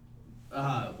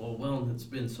 Well, Wilton has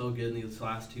been so good in these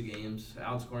last two games,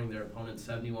 outscoring their opponents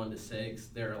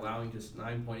 71-6. They're allowing just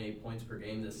 9.8 points per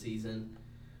game this season.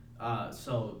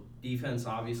 So defense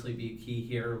obviously be key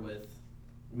here with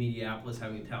Mediapolis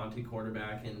having a talented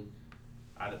quarterback, and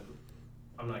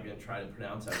I'm not going to try to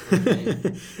pronounce that first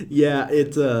name. Yeah,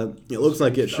 it looks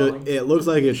like it should. It looks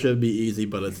like it should be easy,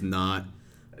 but it's not.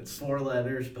 It's 4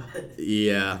 letters, but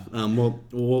yeah.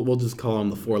 We'll just call him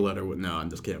the 4-letter. No,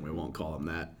 I'm just kidding. We won't call him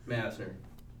that. Masner.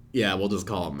 Yeah, we'll just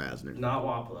call him Masner. Not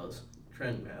Wapalos.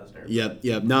 Trent Masner.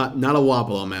 Yep. Not a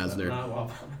Wapalo Masner. Not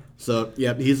Wapalo. So,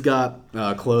 yep, he's got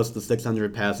close to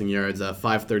 600 passing yards,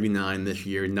 539 this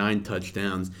year, 9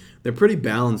 touchdowns. They're pretty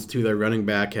balanced, too. Their running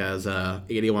back has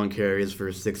 81 carries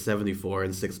for 674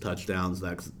 and 6 touchdowns.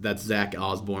 That's Zach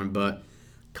Osborne. But,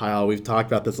 Kyle, we've talked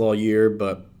about this all year,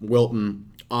 but Wilton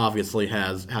obviously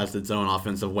has its own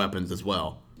offensive weapons as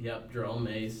well. Yep, Jerome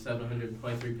Mays,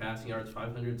 723 passing yards,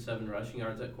 507 rushing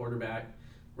yards at quarterback.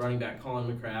 Running back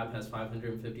Colin McCrabb has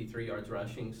 553 yards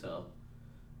rushing, so...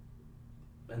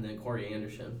 And then Corey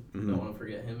Anderson, don't want to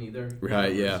forget him either.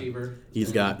 Right, yeah. Receiver.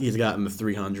 He's got in the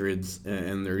 300s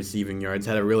and the receiving yards.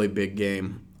 Had a really big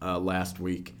game last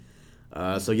week.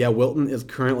 So yeah, Wilton is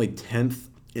currently 10th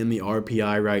in the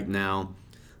RPI right now.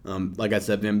 Like I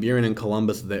said, Van Buren and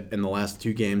Columbus in the last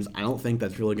 2 games. I don't think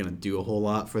that's really going to do a whole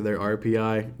lot for their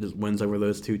RPI. Just wins over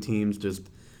those 2 teams. Just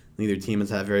neither team has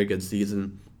had a very good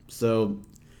season. So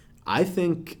I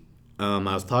think. I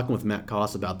was talking with Matt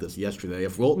Koss about this yesterday.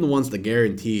 If Wilton wants to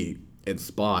guarantee its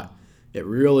spot, it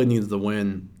really needs to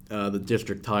win the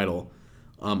district title.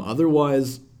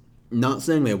 Otherwise, not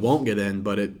saying they won't get in,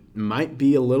 but it might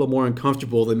be a little more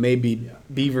uncomfortable than maybe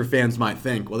Beaver fans might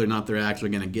think, whether or not they're actually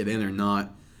going to get in or not.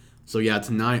 So yeah,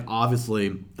 tonight,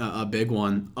 obviously, a big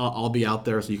one. I'll be out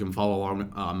there, so you can follow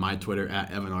along on my Twitter at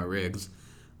Evan R. Riggs.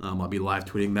 I'll be live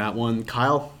tweeting that one.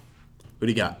 Kyle, who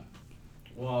do you got?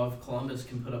 Well, if Columbus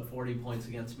can put up 40 points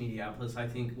against Mediapolis, I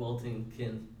think Wilton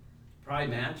can probably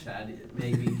match that,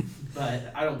 maybe.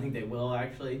 But I don't think they will,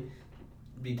 actually.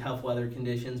 Be tough weather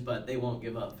conditions, but they won't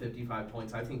give up 55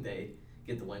 points. I think they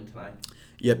get the win tonight.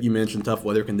 Yep, you mentioned tough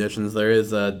weather conditions. There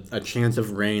is a chance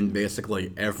of rain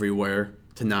basically everywhere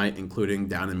tonight, including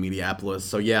down in Mediapolis.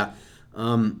 So, yeah,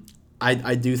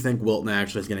 I do think Wilton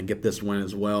actually is going to get this win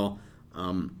as well.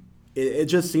 It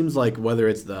just seems like whether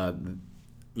it's the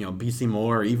BC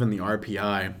Moore or even the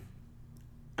RPI,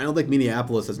 I don't think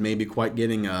Mediapolis is maybe quite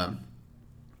getting the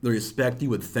respect you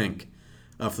would think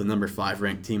for the number 5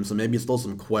 ranked team. So maybe still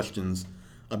some questions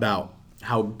about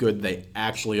how good they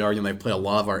actually are. They play a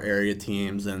lot of our area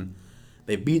teams and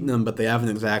they've beaten them, but they haven't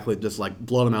exactly just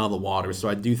blown them out of the water. So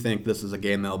I do think this is a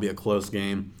game that'll be a close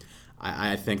game.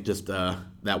 I think just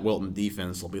that Wilton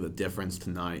defense will be the difference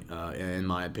tonight, in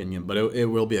my opinion. But it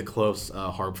will be a close,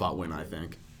 hard-fought win, I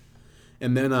think.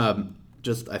 And then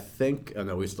I think,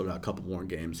 no, we still got a couple more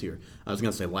games here. I was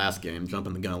going to say last game,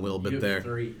 jumping the gun a little bit there.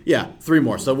 3. Yeah, 3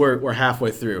 more. So we're halfway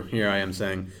through. Here I am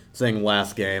saying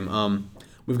last game.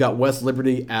 We've got West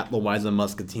Liberty at Louisa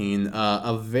Muscatine.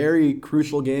 A very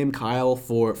crucial game, Kyle,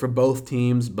 for both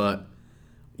teams, but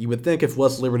you would think if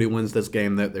West Liberty wins this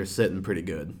game that they're sitting pretty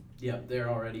good. Yep, they're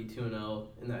already 2-0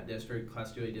 in that district,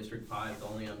 Class 2A District 5, the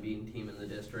only unbeaten team in the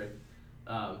district.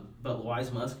 But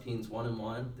Louisa Muscatine's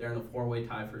 1-1. They're in a 4-way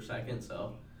tie for second,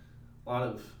 so a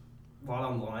lot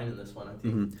on the line in this one, I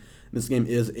think. Mm-hmm. This game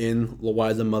is in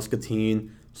Louisa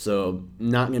Muscatine, so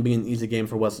not going to be an easy game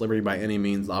for West Liberty by any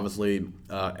means. Obviously,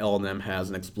 L&M has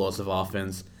an explosive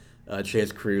offense.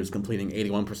 Chase Cruz completing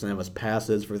 81% of his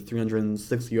passes for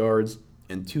 306 yards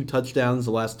and 2 touchdowns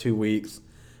the last 2 weeks.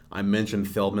 I mentioned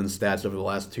Feldman's stats over the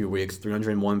last 2 weeks,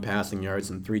 301 passing yards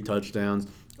and 3 touchdowns.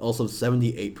 Also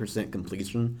 78%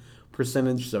 completion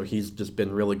percentage, so he's just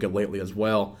been really good lately as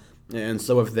well. And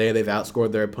so have they've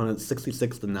outscored their opponents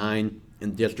 66-9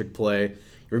 in district play.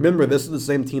 Remember, this is the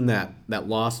same team that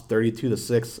lost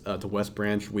 32-6 to West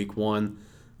Branch week 1.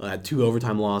 Had 2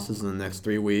 overtime losses in the next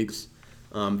 3 weeks.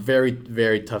 Very,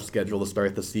 very tough schedule to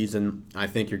start the season. I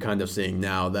think you're kind of seeing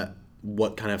now that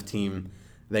what kind of team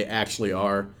they actually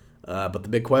are. But the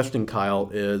big question,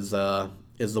 Kyle, is the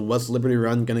West Liberty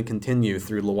run going to continue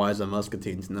through Louisa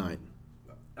Muscatine tonight?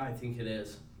 I think it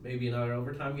is. Maybe another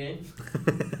overtime game.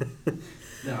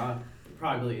 No,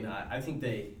 probably not. I think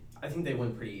they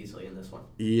win pretty easily in this one.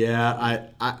 Yeah,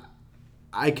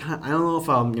 I don't know if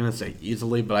I'm gonna say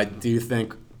easily, but I do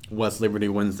think West Liberty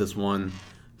wins this one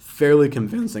fairly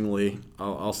convincingly.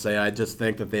 I'll say I just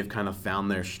think that they've kind of found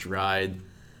their stride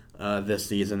this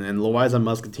season, and Louisa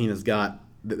Muscatine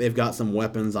they've got some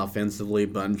weapons offensively,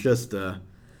 but I'm just a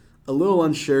little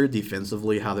unsure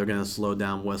defensively how they're gonna slow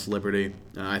down West Liberty.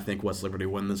 I think West Liberty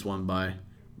win this one by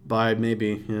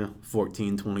maybe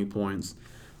 14, 20 points,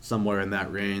 somewhere in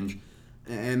that range.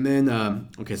 And then,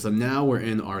 okay, so now we're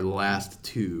in our last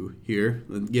two here.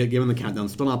 Given the countdown,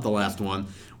 still not the last one.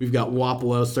 We've got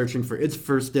Wapello searching for its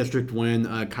first district win.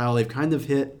 Kyle, they've kind of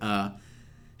hit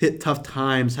tough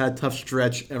times, had a tough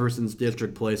stretch ever since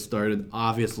district play started.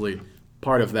 Obviously,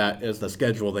 part of that is the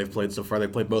schedule they've played so far. They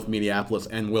played both Mediapolis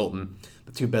and Wilton,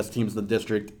 the two best teams in the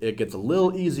district. It gets a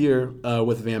little easier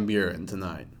with Van Buren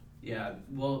tonight. Yeah,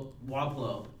 well,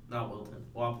 Wapello, not Wilton.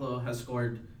 Wapello has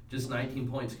scored just 19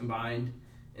 points combined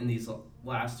in these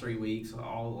last 3 weeks,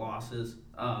 all losses.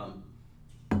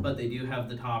 But they do have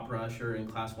the top rusher in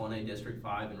Class 1A District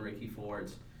 5 in Ricky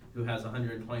Fords, who has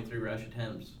 123 rush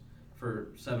attempts for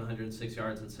 706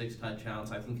 yards and 6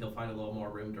 touchdowns. I think he'll find a little more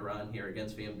room to run here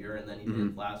against Van Buren than he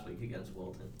did last week against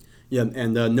Wilton. Yeah,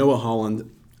 and Noah Holland,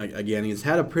 again, he's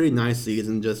had a pretty nice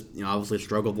season, just obviously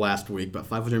struggled last week, but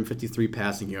 553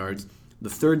 passing yards, the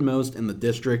third most in the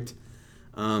district.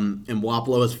 And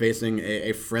Wapello is facing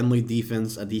a friendly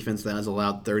defense, a defense that has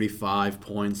allowed 35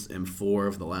 points in 4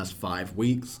 of the last 5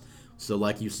 weeks. So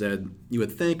like you said, you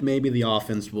would think maybe the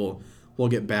offense will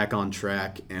get back on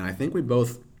track, and I think we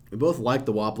both like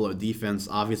the Wapello defense.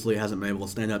 Obviously, it hasn't been able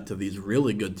to stand up to these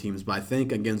really good teams, but I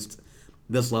think against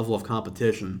this level of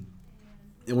competition,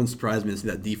 it wouldn't surprise me to see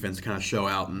that defense kind of show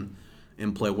out and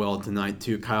play well tonight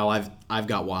too. Kyle, I've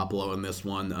got Wapello in this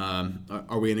one.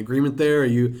 Are we in agreement there? Are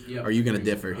you going to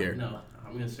differ here? No,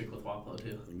 I'm going to stick with Wapello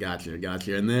too.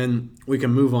 Gotcha. And then we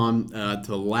can move on to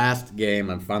the last game.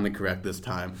 I'm finally correct this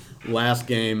time. Last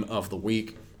game of the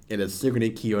week. It is Sigourney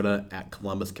Keota at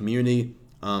Columbus Community.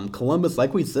 Columbus,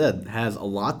 like we said, has a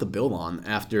lot to build on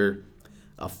after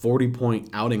a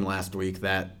 40-point outing last week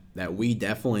that we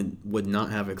definitely would not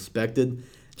have expected.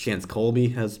 Chance Colby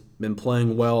has been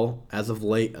playing well as of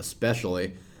late,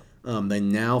 especially. They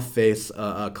now face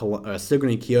a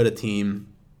Sigourney Keota team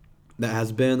that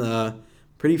has been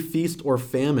pretty feast or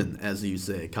famine, as you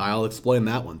say. Kyle, explain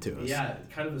that one to us. Yeah,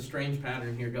 kind of a strange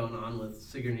pattern here going on with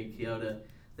Sigourney Keota.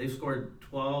 They've scored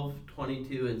 12,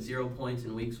 22, and 0 points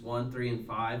in weeks 1, 3, and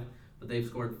 5, but they've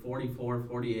scored 44,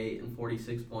 48, and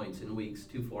 46 points in weeks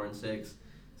 2, 4, and 6.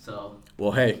 So,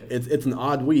 well, hey, it's an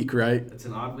odd week, right? It's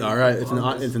an odd week. All right, it's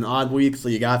an odd week, so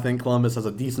you gotta think Columbus has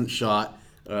a decent shot.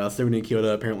 Sigourney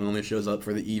Keota apparently only shows up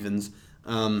for the evens.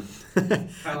 Kind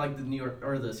of like the New York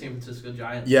or the San Francisco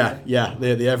Giants. Yeah,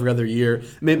 they every other year.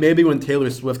 Maybe when Taylor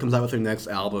Swift comes out with her next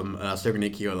album, Sigourney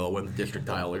Keota will win the district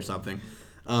title or something.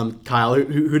 Kyle,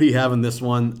 who do you have in this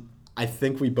one? I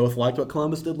think we both liked what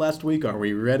Columbus did last week. Are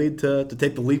we ready to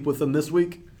take the leap with them this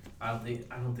week? I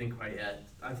don't think quite yet.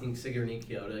 I think Sigourney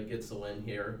Keota gets the win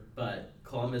here, but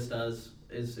Columbus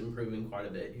is improving quite a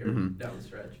bit here down the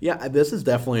stretch. Yeah, this is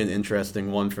definitely an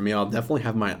interesting one for me. I'll definitely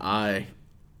have my eye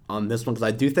on this one because I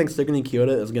do think Sigourney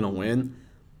Keota is going to win.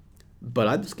 But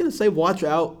I'm just going to say watch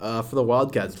out for the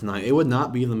Wildcats tonight. It would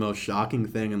not be the most shocking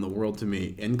thing in the world to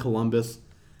me in Columbus.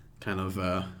 Kind of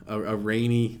a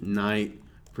rainy night,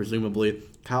 presumably.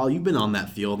 Kyle, you've been on that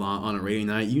field on a rainy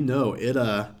night. You know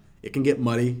it can get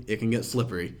muddy. It can get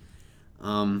slippery.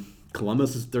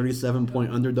 Columbus is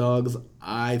 37-point underdogs.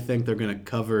 I think they're going to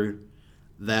cover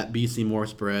that BC Moore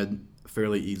spread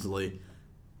fairly easily.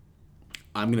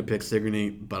 I'm going to pick Sigourney,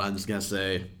 but I'm just going to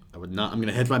say I'm going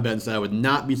to hedge my bet and say I would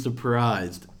not be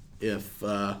surprised if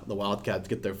the Wildcats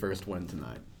get their first win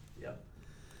tonight. Yep.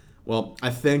 Well,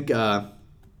 I think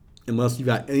unless you've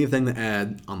got anything to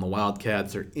add on the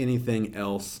Wildcats or anything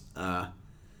else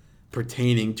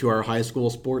pertaining to our high school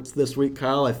sports this week,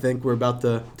 Kyle, I think we're about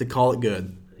to call it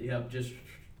good. Yep, just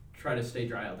try to stay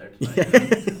dry out there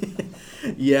tonight.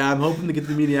 Yeah, I'm hoping to get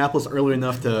to Minneapolis early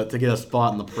enough to get a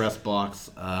spot in the press box.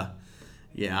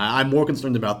 I'm more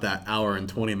concerned about that hour and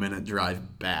 20-minute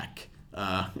drive back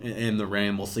in the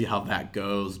rain. We'll see how that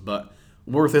goes, but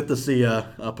worth it to see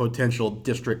a potential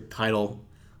district title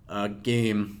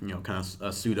game, kind of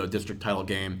a pseudo district title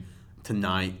game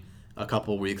tonight, a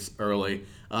couple weeks early.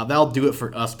 That'll do it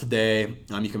for us today.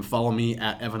 You can follow me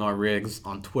at Evan R. Riggs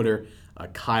on Twitter.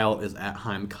 Kyle is at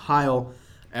Heim Kyle.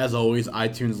 As always,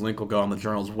 iTunes link will go on the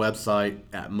Journal's website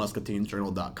at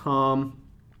muscatinejournal.com.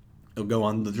 It'll go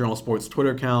on the Journal Sports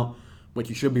Twitter account, which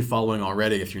you should be following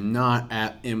already if you're not,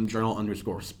 at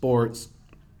mjournal_sports.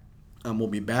 We'll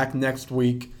be back next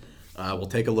week. We'll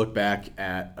take a look back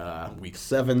at Week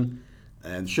 7,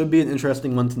 and should be an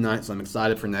interesting one tonight, so I'm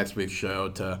excited for next week's show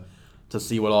to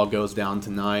see what all goes down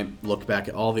tonight, look back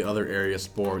at all the other area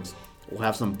sports. We'll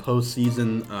have some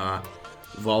postseason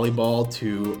volleyball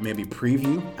to maybe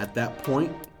preview at that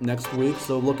point next week,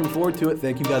 so looking forward to it.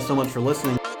 Thank you guys so much for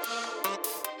listening.